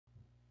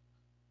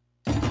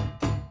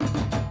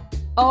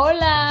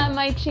Hola,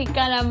 my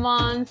Chicana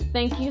moms.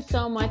 Thank you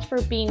so much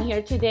for being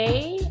here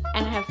today.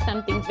 And I have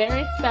something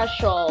very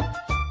special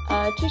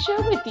to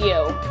share with you.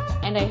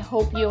 And I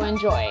hope you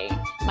enjoy.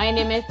 My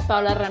name is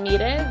Paula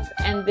Ramirez,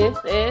 and this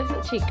is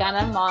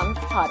Chicana Moms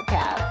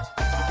Podcast.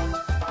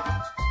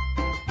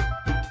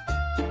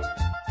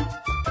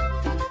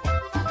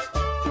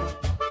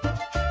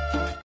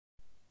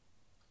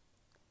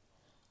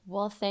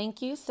 Well,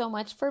 thank you so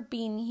much for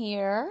being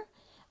here.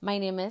 My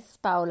name is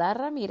Paula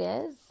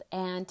Ramirez,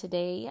 and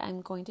today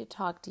I'm going to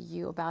talk to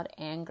you about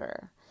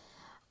anger.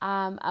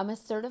 I'm a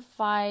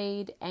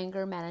certified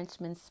anger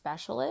management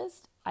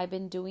specialist. I've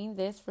been doing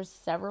this for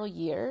several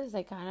years.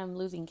 I kind of am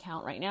losing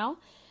count right now.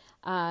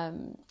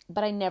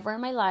 But I never in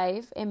my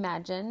life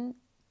imagined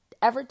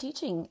ever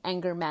teaching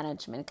anger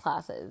management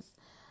classes.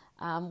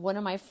 One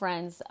of my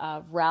friends,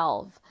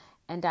 Ralph,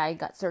 and I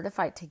got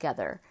certified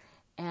together.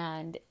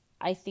 And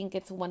I think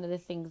it's one of the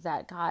things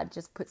that God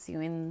just puts you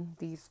in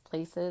these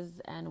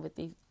places and with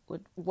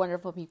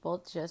wonderful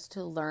people just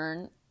to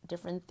learn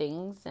different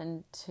things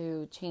and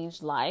to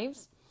change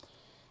lives.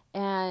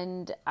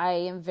 And I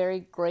am very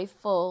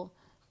grateful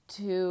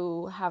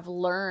to have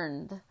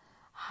learned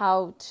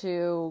how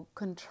to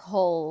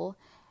control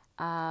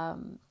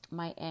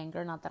my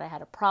anger. Not that I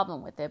had a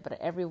problem with it,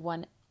 but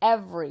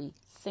every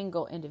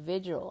single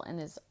individual in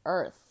this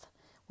earth,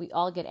 we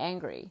all get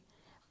angry.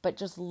 But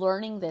just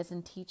learning this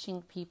and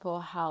teaching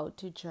people how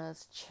to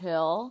just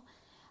chill,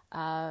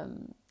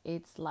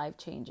 it's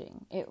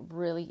life-changing. It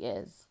really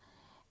is.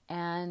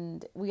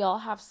 And we all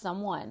have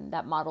someone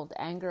that modeled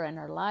anger in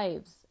our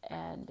lives.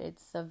 And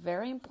it's a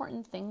very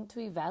important thing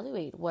to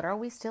evaluate. What are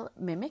we still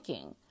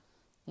mimicking?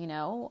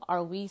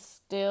 Are we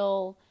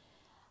still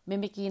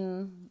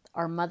mimicking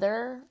our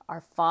mother,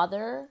 our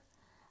father,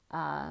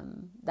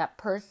 that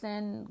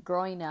person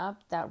growing up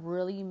that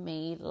really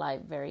made life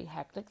very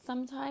hectic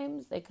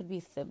sometimes? It could be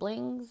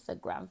siblings, a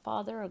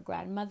grandfather, a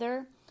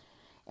grandmother.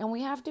 And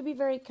we have to be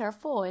very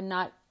careful in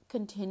not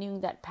continuing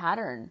that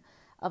pattern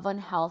of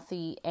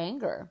unhealthy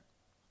anger.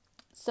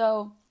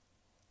 So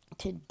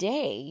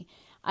today,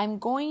 I'm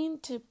going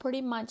to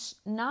pretty much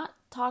not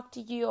talk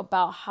to you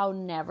about how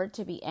never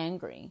to be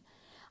angry.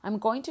 I'm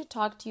going to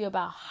talk to you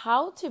about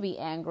how to be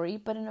angry,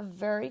 but in a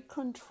very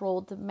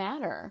controlled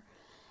manner.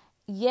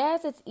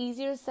 Yes, it's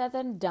easier said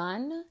than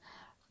done,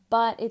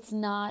 but it's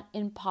not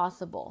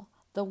impossible.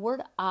 The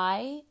word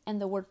I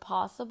and the word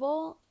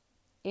possible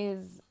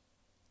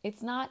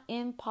it's not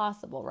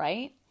impossible,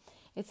 right?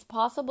 It's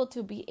possible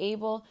to be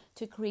able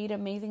to create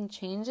amazing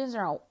changes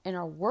in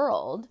our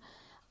world.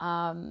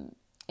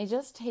 It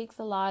just takes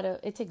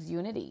it takes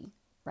unity,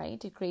 right?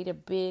 To create a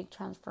big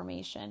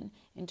transformation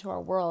into our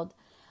world.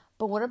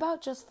 But what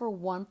about just for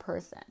one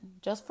person,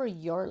 just for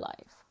your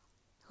life?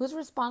 Who's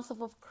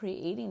responsible for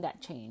creating that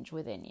change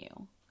within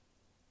you?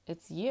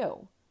 It's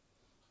you.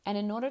 And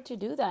in order to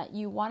do that,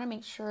 you want to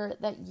make sure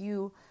that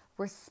you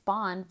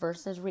respond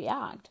versus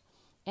react.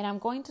 And I'm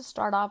going to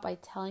start off by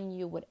telling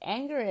you what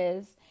anger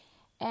is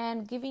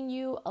and giving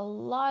you a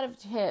lot of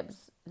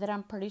tips that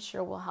I'm pretty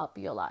sure will help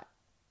you a lot.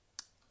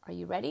 Are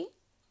you ready?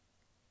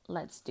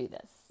 Let's do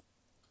this.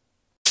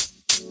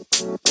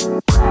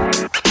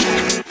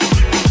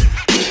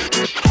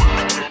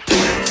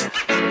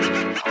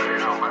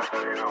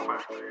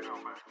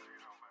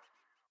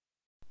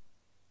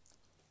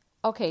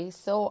 Okay,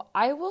 so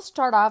I will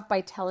start off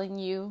by telling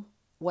you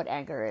what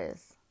anger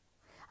is.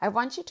 I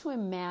want you to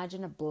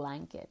imagine a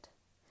blanket.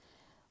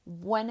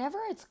 Whenever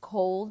it's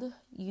cold,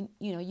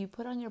 you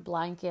put on your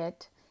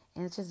blanket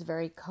and it's just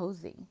very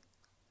cozy.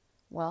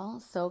 Well,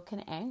 so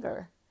can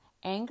anger.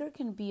 Anger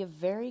can be a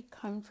very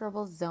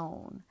comfortable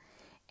zone,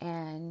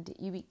 and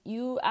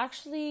you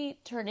actually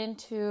turn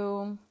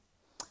into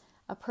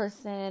a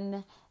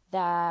person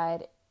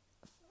that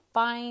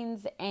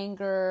finds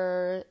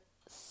anger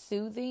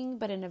soothing,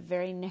 but in a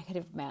very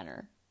negative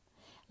manner.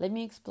 Let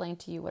me explain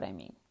to you what I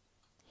mean.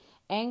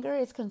 Anger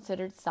is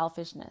considered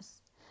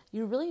selfishness.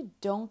 You really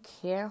don't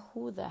care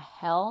who the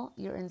hell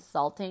you're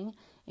insulting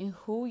and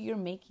who you're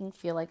making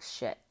feel like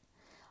shit.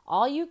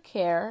 All you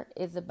care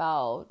is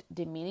about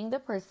demeaning the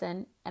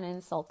person and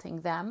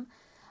insulting them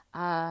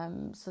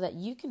so that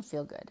you can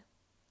feel good.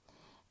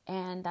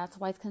 And that's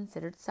why it's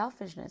considered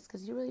selfishness,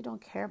 because you really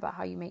don't care about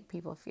how you make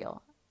people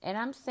feel. And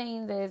I'm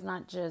saying this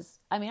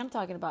I'm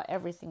talking about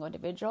every single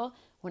individual.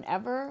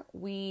 Whenever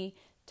we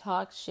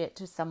talk shit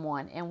to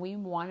someone and we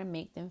want to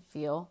make them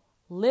feel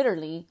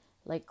literally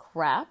like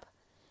crap,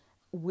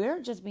 we're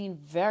just being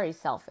very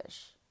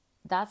selfish.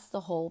 That's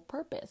the whole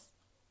purpose.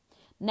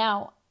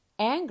 Now,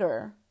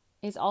 anger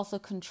is also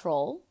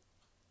control,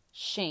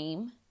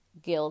 shame,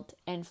 guilt,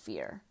 and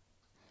fear.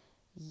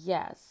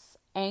 Yes,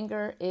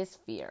 anger is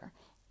fear.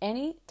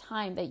 Any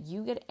time that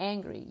you get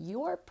angry,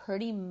 you are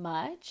pretty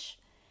much,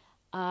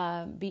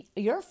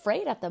 you're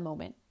afraid at the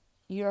moment.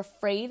 You're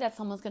afraid that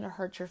someone's going to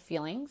hurt your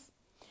feelings.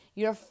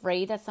 You're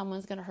afraid that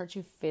someone's going to hurt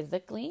you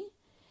physically.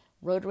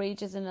 Road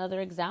rage is another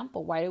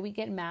example. Why do we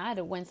get mad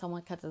when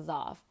someone cuts us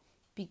off?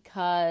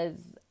 Because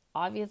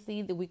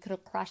obviously we could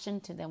have crashed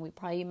into them. We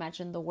probably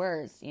imagined the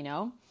worst,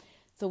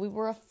 So we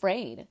were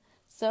afraid.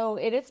 So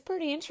it is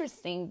pretty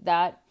interesting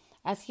that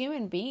as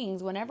human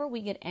beings, whenever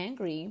we get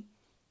angry,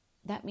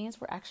 that means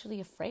we're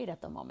actually afraid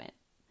at the moment.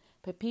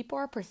 But people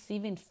are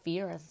perceiving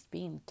fear as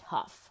being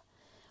tough.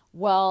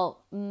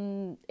 Well,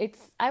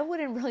 I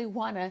wouldn't really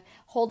want to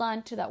hold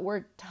on to that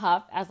word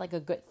tough as like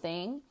a good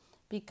thing,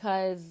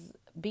 because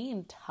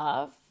being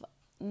tough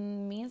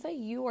means that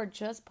you are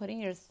just putting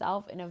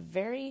yourself in a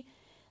very,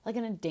 like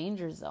in a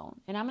danger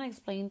zone. And I'm going to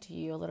explain to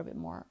you a little bit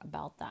more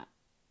about that.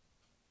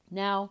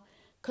 Now,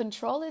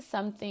 control is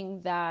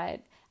something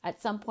that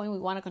at some point we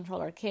want to control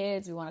our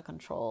kids, we want to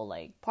control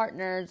like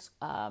partners,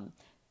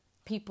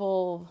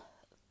 people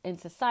in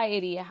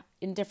society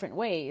in different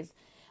ways,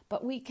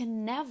 but we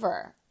can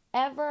never,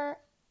 ever,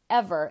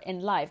 ever in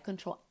life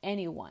control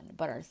anyone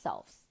but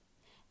ourselves.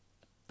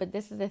 But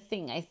this is the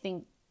thing. I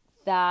think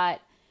that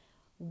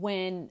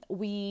when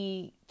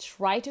we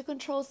try to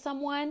control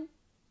someone,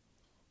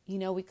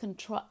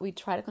 we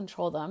try to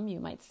control them, you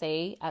might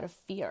say, out of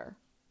fear.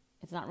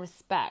 It's not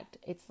respect.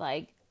 It's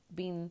like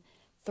being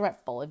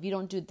threatful. If you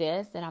don't do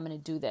this, then I'm going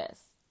to do this.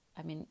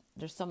 I mean,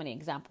 there's so many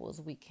examples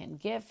we can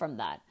give from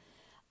that.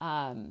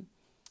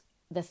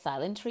 The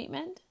silent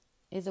treatment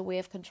is a way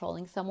of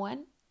controlling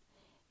someone,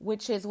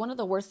 which is one of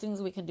the worst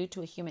things we can do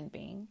to a human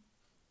being.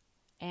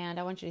 And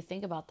I want you to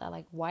think about that.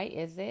 Like, why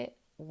is it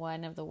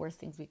one of the worst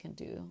things we can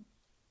do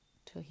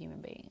to a human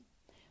being?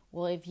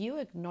 Well, if you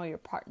ignore your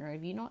partner,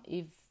 if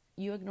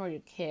you ignore your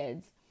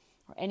kids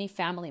or any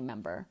family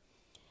member,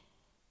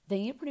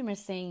 then you're pretty much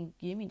saying,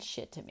 you mean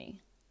shit to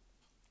me.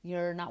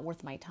 You're not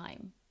worth my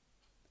time.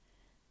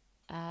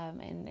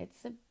 And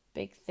it's a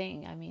big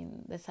thing. I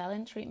mean, the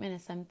silent treatment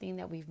is something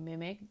that we've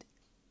mimicked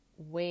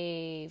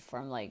way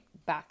from like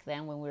back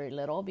then when we were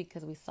little,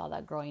 because we saw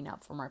that growing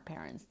up from our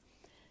parents.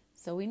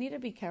 So we need to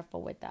be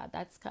careful with that.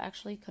 That's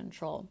actually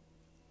control.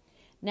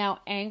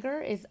 Now,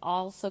 anger is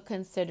also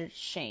considered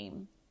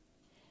shame.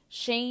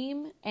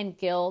 Shame and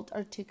guilt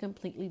are two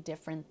completely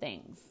different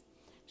things.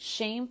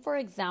 Shame, for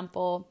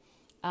example,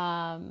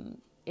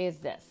 is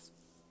this.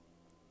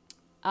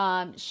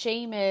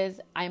 Shame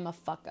is I'm a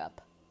fuck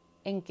up.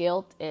 And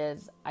guilt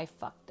is I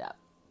fucked up.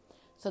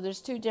 So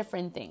there's two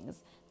different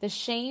things. The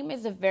shame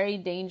is a very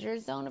danger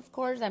zone, of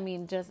course. I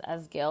mean, just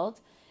as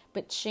guilt.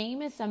 But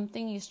shame is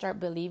something you start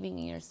believing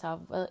in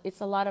yourself.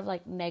 It's a lot of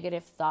like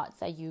negative thoughts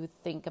that you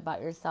think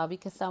about yourself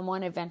because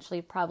someone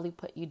eventually probably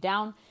put you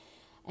down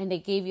and they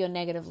gave you a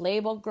negative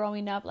label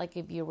growing up. Like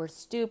if you were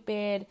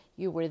stupid,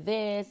 you were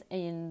this.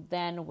 And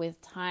then with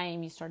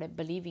time, you started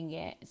believing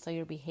it. So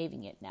you're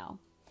behaving it now.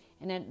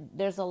 And then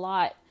there's a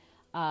lot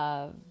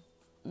of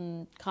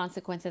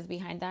consequences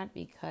behind that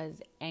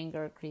because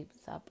anger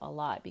creeps up a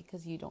lot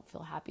because you don't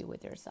feel happy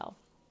with yourself.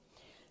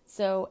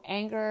 So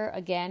anger,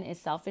 again, is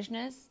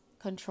selfishness,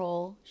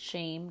 control,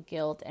 shame,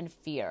 guilt, and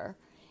fear.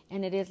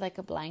 And it is like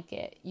a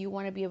blanket. You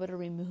want to be able to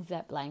remove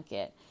that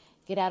blanket,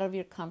 get out of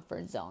your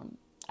comfort zone.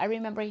 I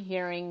remember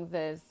hearing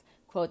this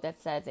quote that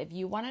says, if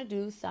you want to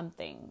do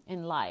something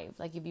in life,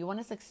 like if you want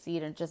to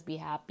succeed and just be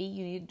happy,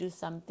 you need to do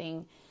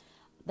something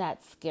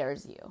that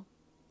scares you.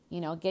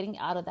 You know, getting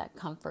out of that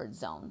comfort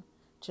zone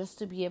just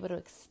to be able to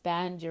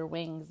expand your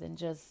wings and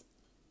just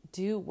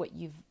do what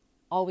you've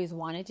always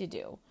wanted to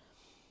do.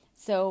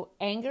 So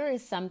anger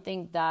is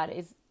something that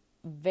is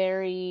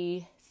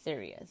very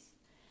serious.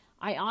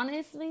 I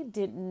honestly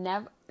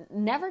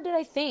never did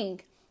I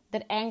think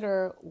that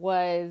anger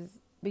was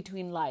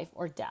between life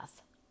or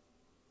death.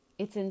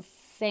 It's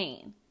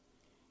insane.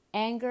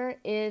 Anger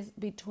is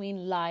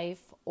between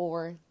life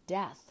or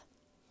death.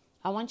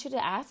 I want you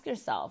to ask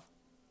yourself,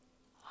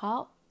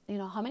 how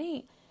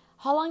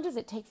long does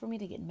it take for me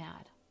to get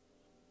mad?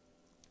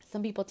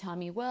 Some people tell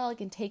me, well, it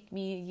can take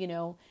me,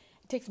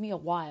 it takes me a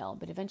while,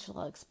 but eventually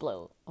I'll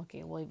explode.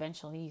 Okay, well,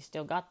 eventually you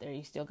still got there.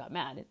 You still got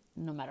mad,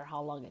 no matter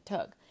how long it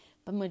took.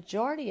 But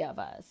majority of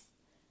us,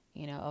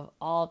 of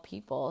all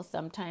people,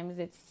 sometimes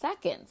it's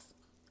seconds.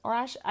 Or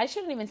I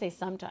shouldn't even say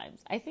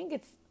sometimes. I think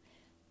it's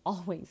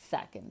always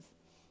seconds.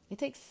 It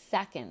takes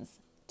seconds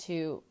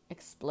to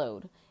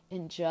explode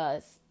and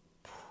just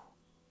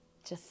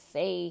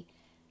say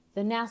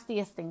the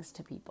nastiest things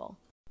to people.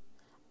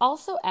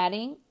 Also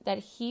adding that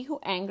he who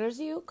angers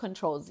you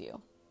controls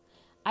you.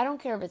 I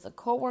don't care if it's a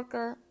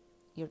coworker,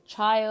 your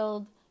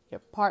child, your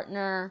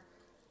partner,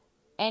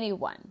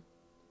 anyone.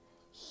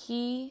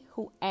 He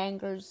who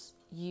angers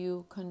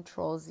you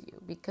controls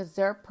you because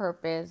their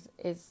purpose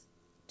is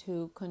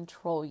to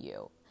control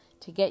you,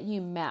 to get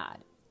you mad.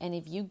 And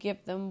if you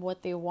give them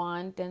what they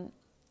want, then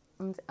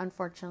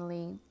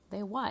unfortunately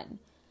they won.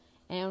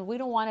 And we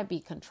don't want to be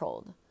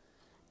controlled.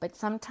 But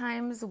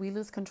sometimes we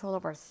lose control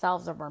of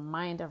ourselves, of our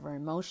mind, of our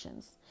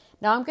emotions.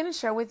 Now I'm going to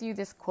share with you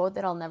this quote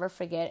that I'll never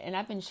forget. And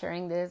I've been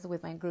sharing this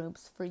with my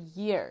groups for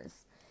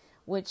years,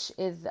 which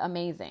is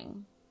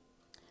amazing.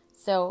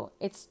 So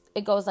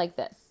it goes like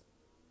this.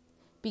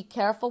 Be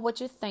careful what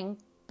you think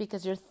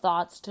because your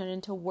thoughts turn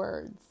into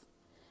words.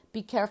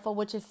 Be careful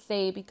what you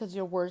say because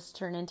your words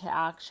turn into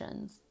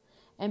actions.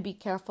 And be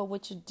careful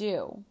what you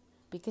do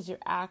because your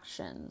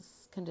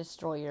actions can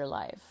destroy your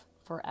life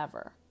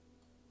forever.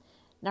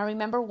 Now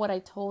remember what I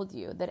told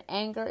you, that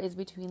anger is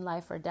between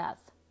life or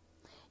death.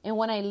 And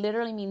when I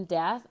literally mean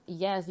death,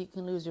 yes, you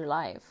can lose your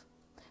life.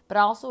 But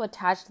I also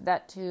attached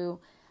that to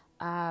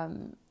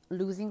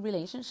losing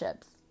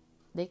relationships.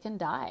 They can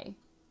die.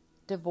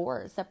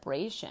 Divorce,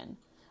 separation.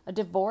 A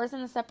divorce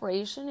and a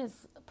separation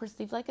is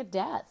perceived like a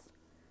death.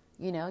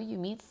 You know, you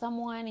meet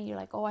someone and you're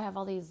like, oh, I have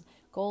all these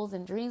goals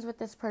and dreams with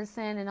this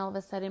person. And all of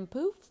a sudden,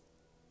 poof,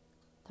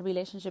 the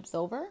relationship's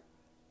over.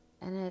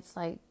 And it's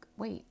like,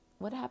 wait,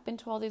 what happened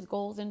to all these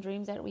goals and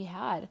dreams that we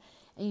had?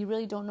 And you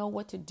really don't know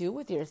what to do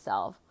with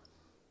yourself.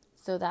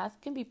 So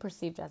that can be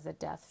perceived as a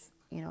death,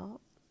 you know,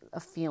 a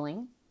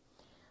feeling.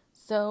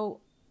 So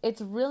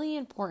it's really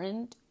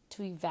important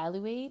to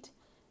evaluate,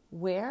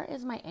 where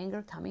is my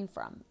anger coming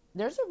from?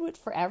 There's a root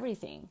for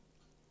everything,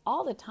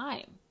 all the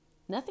time.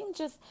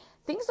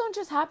 Things don't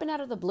just happen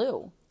out of the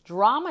blue.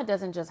 Drama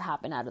doesn't just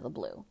happen out of the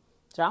blue.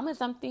 Drama is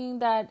something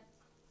that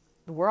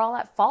we're all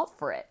at fault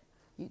for it.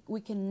 We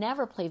can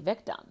never play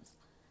victims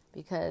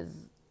because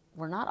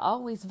we're not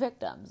always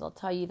victims. I'll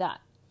tell you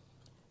that.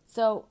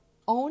 So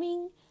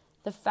owning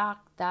the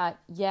fact that,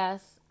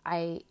 yes,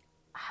 I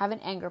have an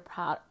anger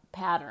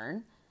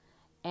pattern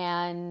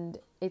and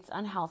it's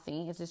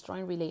unhealthy, it's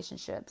destroying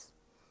relationships.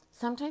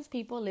 Sometimes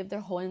people live their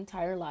whole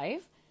entire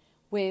life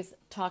with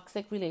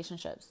toxic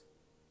relationships.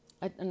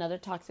 Another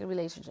toxic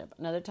relationship,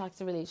 another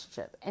toxic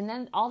relationship. And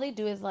then all they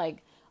do is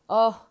like,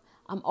 oh,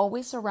 I'm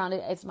always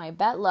surrounded. It's my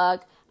bad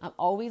luck. I'm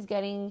always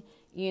getting,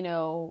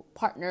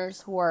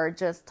 partners who are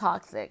just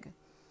toxic.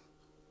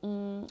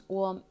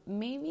 Well,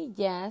 maybe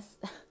yes.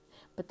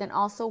 But then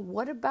also,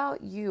 what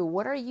about you?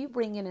 What are you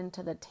bringing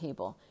into the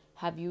table?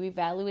 Have you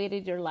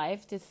evaluated your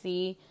life to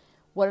see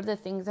what are the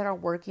things that are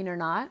working or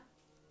not?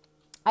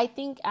 I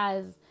think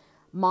as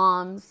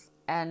moms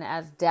and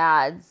as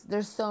dads,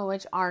 there's so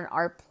much on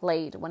our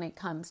plate when it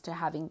comes to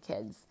having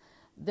kids.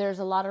 There's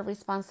a lot of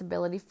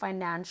responsibility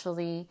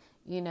financially,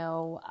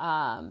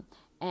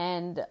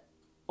 and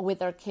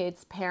with our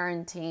kids,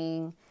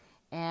 parenting,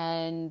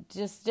 and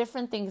just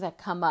different things that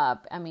come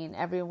up. I mean,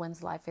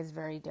 everyone's life is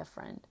very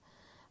different.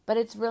 But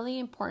it's really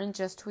important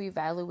just to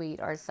evaluate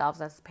ourselves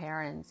as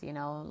parents,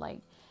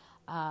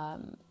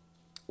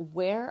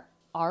 where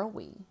are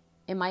we?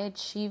 Am I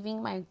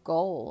achieving my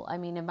goal? I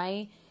mean, am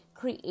I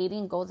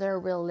creating goals that are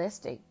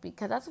realistic?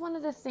 Because that's one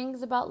of the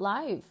things about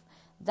life,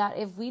 that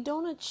if we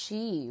don't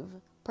achieve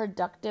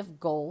productive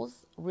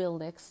goals,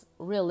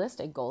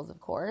 realistic goals, of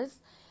course,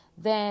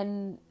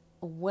 then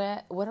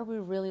what are we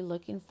really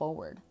looking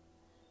forward?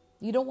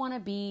 You don't want to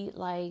be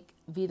like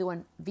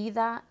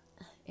vida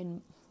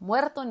en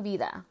muerto en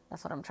vida.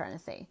 That's what I'm trying to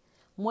say.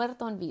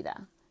 Muerto en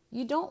vida.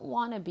 You don't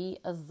want to be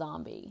a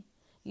zombie.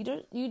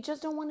 You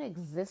just don't want to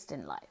exist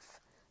in life.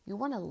 You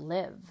want to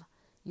live.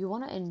 You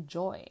want to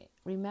enjoy.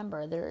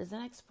 Remember, there is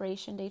an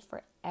expiration date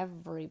for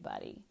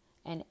everybody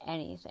and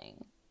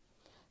anything.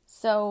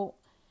 So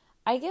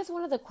I guess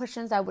one of the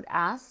questions I would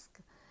ask,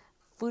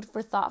 food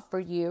for thought for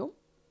you,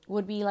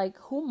 would be like,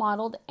 who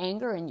modeled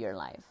anger in your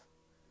life?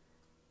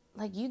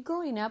 Like, you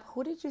growing up,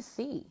 who did you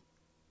see?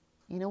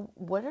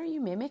 What are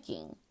you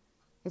mimicking?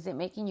 Is it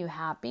making you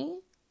happy?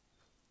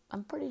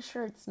 I'm pretty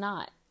sure it's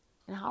not.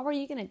 And how are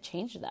you going to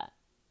change that?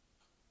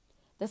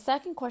 The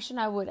second question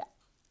I would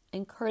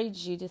encourage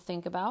you to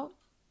think about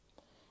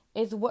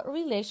is, what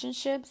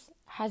relationships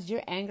has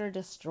your anger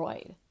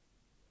destroyed?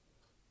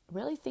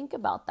 Really think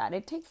about that.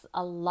 It takes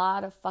a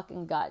lot of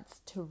fucking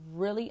guts to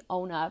really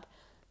own up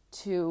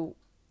to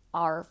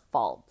our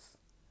faults.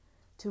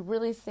 To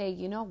really say,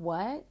 you know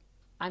what?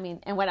 I mean,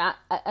 and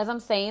as I'm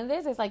saying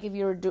this, it's like if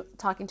you're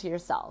talking to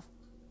yourself.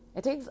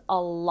 It takes a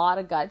lot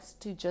of guts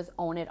to just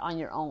own it on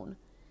your own.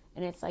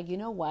 And it's like, you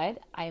know what?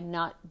 I'm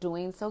not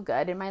doing so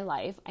good in my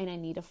life, and I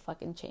need to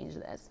fucking change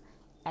this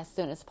as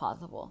soon as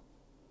possible,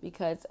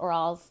 or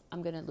else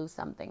I'm going to lose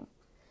something.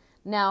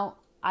 Now,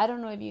 I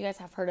don't know if you guys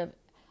have heard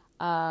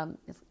of,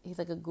 he's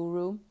like a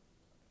guru.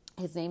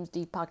 His name's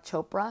Deepak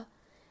Chopra.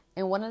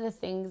 And one of the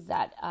things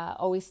that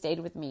always stayed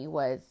with me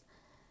was,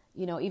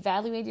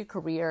 evaluate your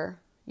career,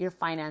 your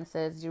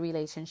finances, your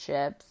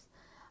relationships,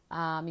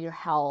 your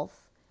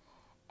health.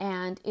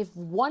 And if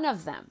one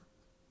of them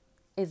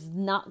is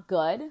not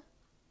good,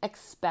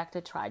 expect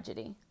a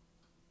tragedy.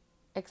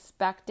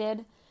 Expect it,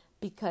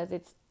 because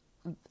it's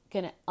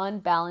going to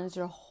unbalance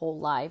your whole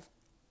life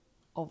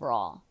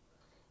overall.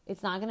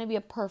 It's not going to be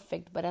a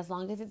perfect, but as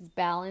long as it's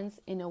balanced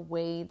in a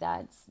way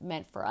that's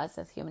meant for us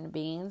as human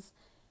beings,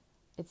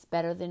 it's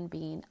better than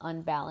being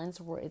unbalanced,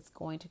 where it's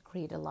going to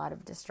create a lot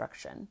of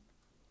destruction.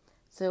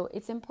 So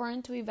it's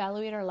important to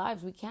evaluate our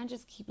lives. We can't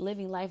just keep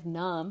living life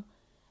numb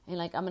and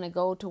like, I'm going to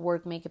go to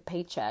work, make a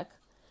paycheck.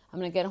 I'm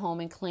going to get home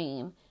and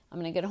clean. I'm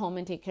going to get home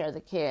and take care of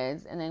the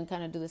kids, and then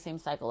kind of do the same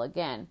cycle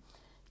again.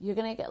 You're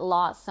going to get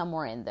lost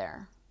somewhere in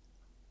there.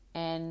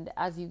 And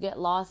as you get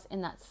lost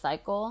in that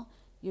cycle,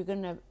 you're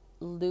going to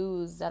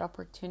lose that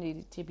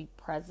opportunity to be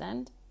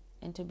present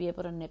and to be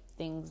able to nip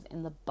things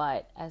in the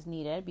butt as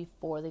needed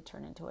before they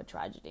turn into a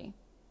tragedy.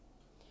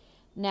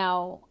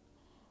 Now,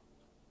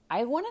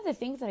 one of the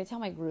things that I tell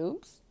my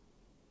groups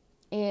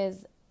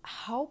is,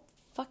 how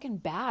fucking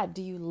bad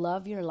do you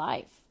love your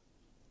life?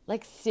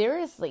 Like,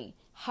 seriously,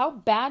 how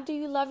bad do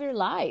you love your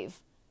life?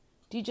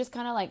 Do you just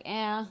kind of like,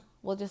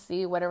 we'll just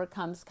see whatever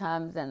comes,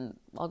 and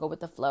I'll go with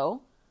the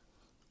flow?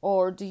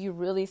 Or do you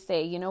really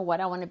say, you know what,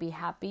 I want to be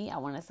happy, I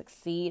want to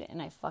succeed,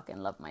 and I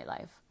fucking love my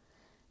life?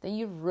 Then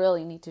you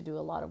really need to do a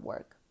lot of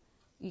work.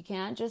 You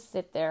can't just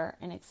sit there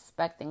and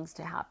expect things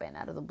to happen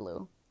out of the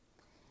blue.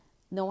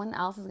 No one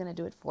else is going to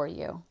do it for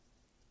you.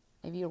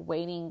 If you're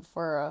waiting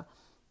to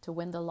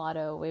win the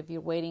lotto, if you're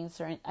waiting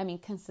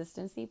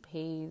consistency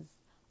pays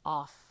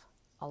off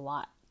a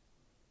lot.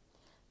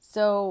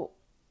 So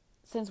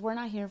since we're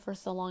not here for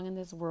so long in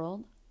this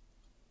world,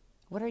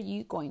 what are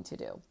you going to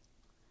do?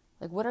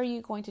 Like, what are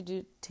you going to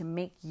do to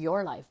make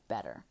your life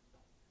better?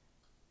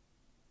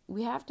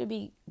 We have to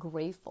be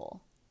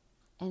grateful,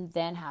 and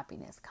then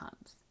happiness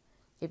comes.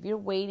 If you're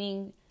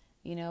waiting,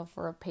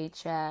 for a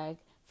paycheck,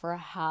 for a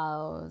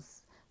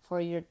house,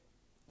 for your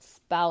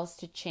spouse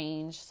to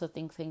change so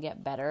things can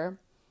get better,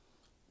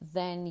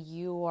 then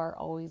you are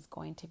always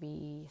going to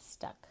be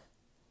stuck.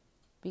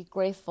 Be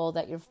grateful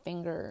that your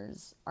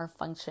fingers are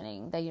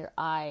functioning, that your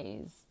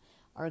eyes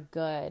are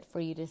good for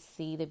you to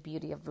see the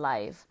beauty of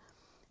life.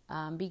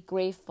 Be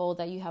grateful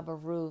that you have a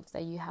roof,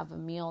 that you have a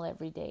meal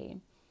every day,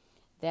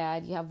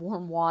 that you have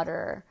warm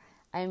water.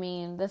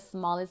 The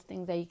smallest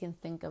things that you can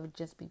think of,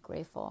 just be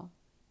grateful.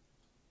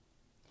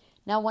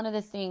 Now, one of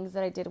the things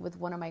that I did with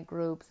one of my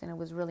groups, and it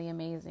was really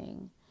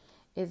amazing,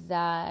 is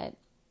that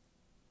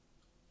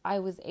I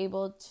was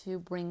able to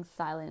bring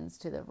silence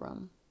to the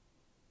room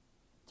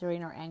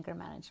during our anger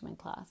management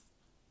class.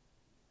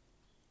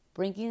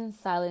 Bringing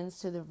silence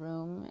to the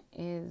room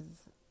is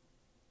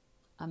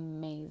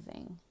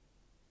amazing.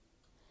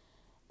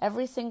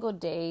 Every single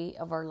day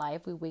of our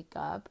life, we wake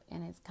up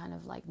and it's kind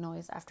of like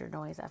noise after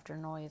noise after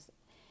noise,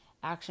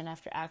 action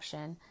after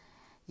action.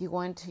 You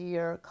go into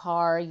your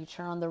car, you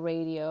turn on the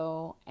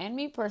radio, and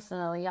me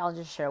personally, I'll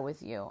just share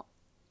with you,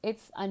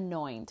 it's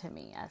annoying to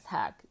me as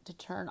heck to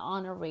turn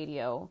on a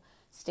radio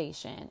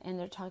station and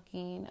they're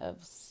talking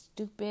of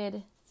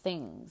stupid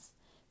things,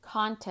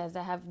 contests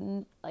that have,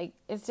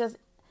 it's just,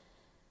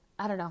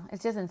 I don't know,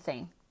 it's just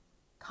insane.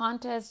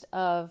 Contest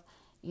of,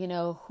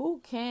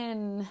 who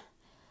can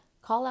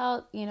call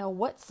out,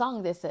 what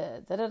song this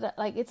is.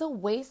 Like, it's a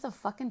waste of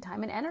fucking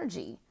time and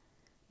energy.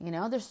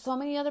 There's so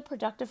many other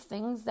productive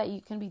things that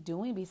you can be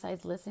doing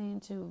besides listening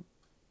to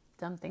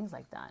dumb things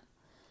like that.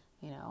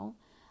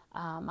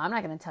 I'm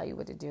not going to tell you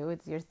what to do.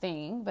 It's your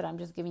thing, but I'm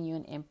just giving you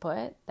an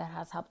input that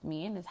has helped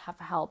me and has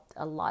helped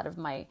a lot of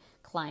my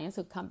clients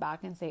who come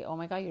back and say, oh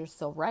my God, you're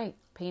so right.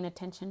 Paying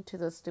attention to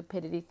those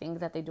stupidity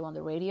things that they do on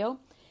the radio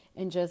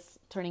and just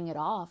turning it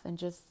off and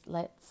just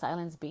let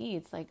silence be.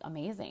 It's like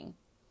amazing.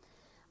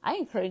 I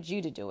encourage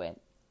you to do it,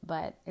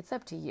 but it's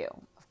up to you,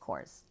 of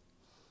course.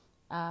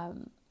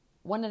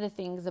 One of the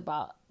things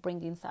about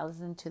bringing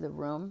silence into the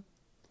room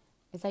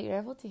is that you're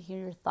able to hear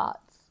your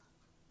thoughts.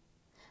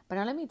 But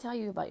now let me tell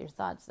you about your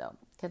thoughts, though,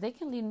 because they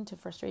can lead into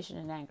frustration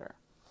and anger.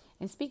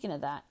 And speaking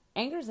of that,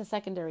 anger is a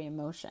secondary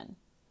emotion.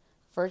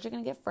 First, you're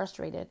going to get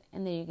frustrated,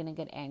 and then you're going to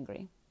get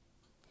angry.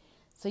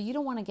 So you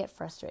don't want to get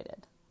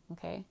frustrated,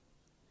 okay?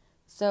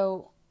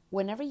 So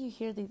whenever you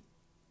hear these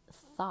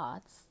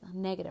thoughts,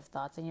 negative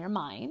thoughts in your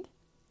mind,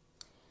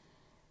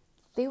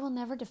 they will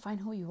never define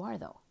who you are,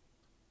 though.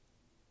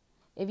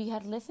 If you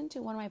had listened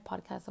to one of my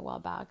podcasts a while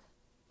back,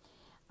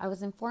 I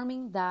was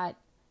informing that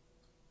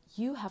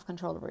you have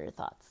control over your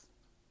thoughts.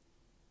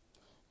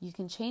 You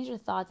can change your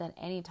thoughts at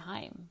any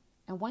time.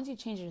 And once you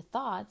change your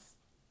thoughts,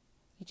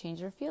 you change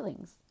your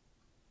feelings.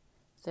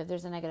 So if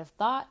there's a negative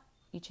thought,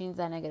 you change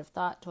that negative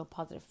thought to a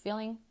positive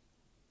feeling.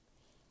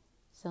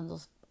 Some of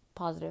those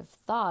positive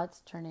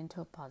thoughts turn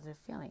into a positive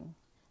feeling.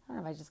 I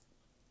don't know if I just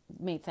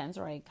made sense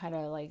or I kind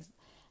of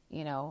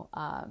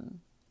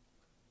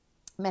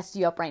messed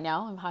you up right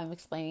now in how I'm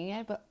explaining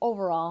it. But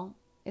overall,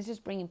 it's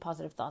just bringing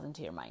positive thoughts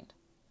into your mind.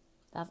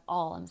 That's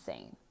all I'm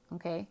saying,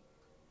 okay?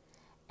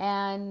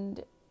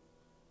 And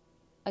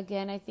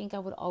again, I think I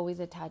would always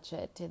attach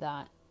it to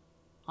that,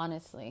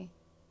 honestly.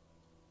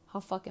 How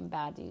fucking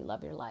bad do you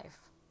love your life?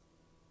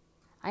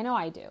 I know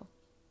I do.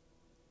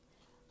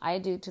 I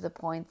do, to the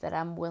point that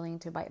I'm willing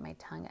to bite my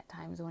tongue at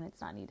times when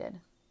it's not needed.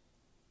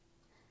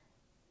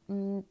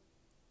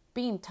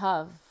 Being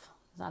tough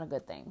is not a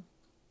good thing.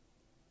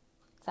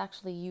 It's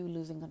actually you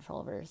losing control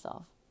over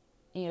yourself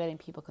and you're letting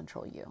people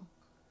control you.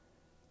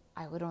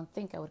 I don't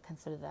think I would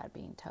consider that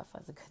being tough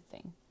as a good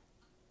thing.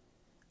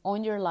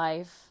 Own your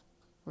life,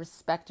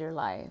 respect your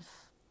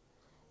life,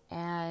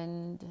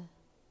 and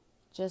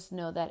just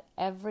know that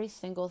every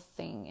single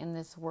thing in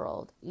this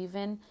world,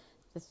 even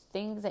the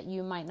things that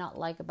you might not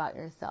like about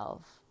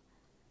yourself,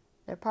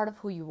 they're part of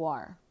who you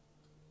are.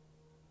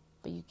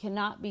 But you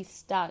cannot be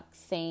stuck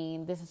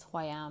saying, this is who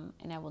I am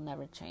and I will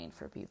never change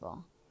for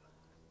people.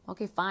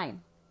 Okay,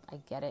 fine. I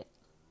get it.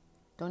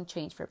 Don't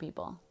change for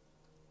people.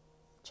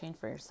 Change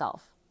for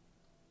yourself.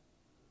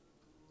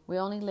 We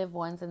only live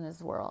once in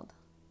this world.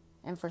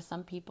 And for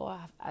some people,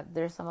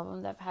 there's some of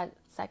them that have had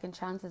second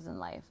chances in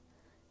life.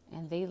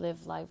 And they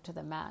live life to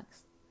the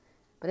max.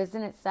 But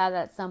isn't it sad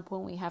that at some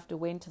point we have to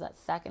wait until that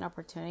second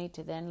opportunity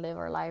to then live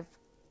our life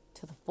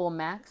to the full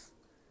max?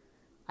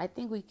 I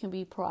think we can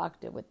be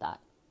proactive with that.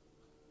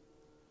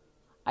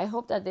 I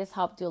hope that this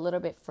helped you a little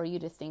bit for you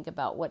to think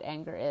about what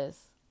anger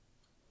is.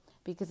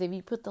 Because if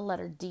you put the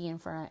letter D in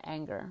front of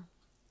anger,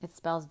 it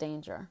spells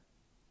danger.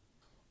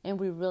 And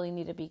we really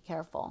need to be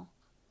careful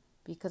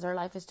because our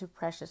life is too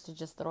precious to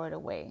just throw it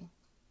away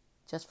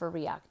just for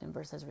reacting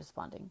versus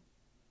responding.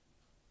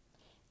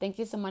 Thank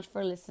you so much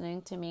for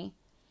listening to me.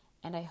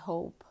 And I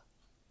hope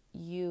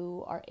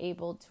you are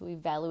able to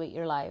evaluate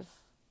your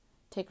life,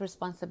 take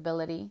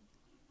responsibility,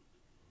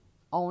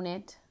 own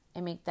it,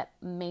 and make that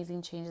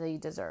amazing change that you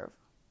deserve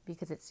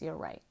because it's your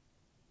right.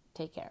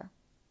 Take care.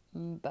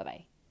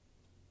 Bye-bye.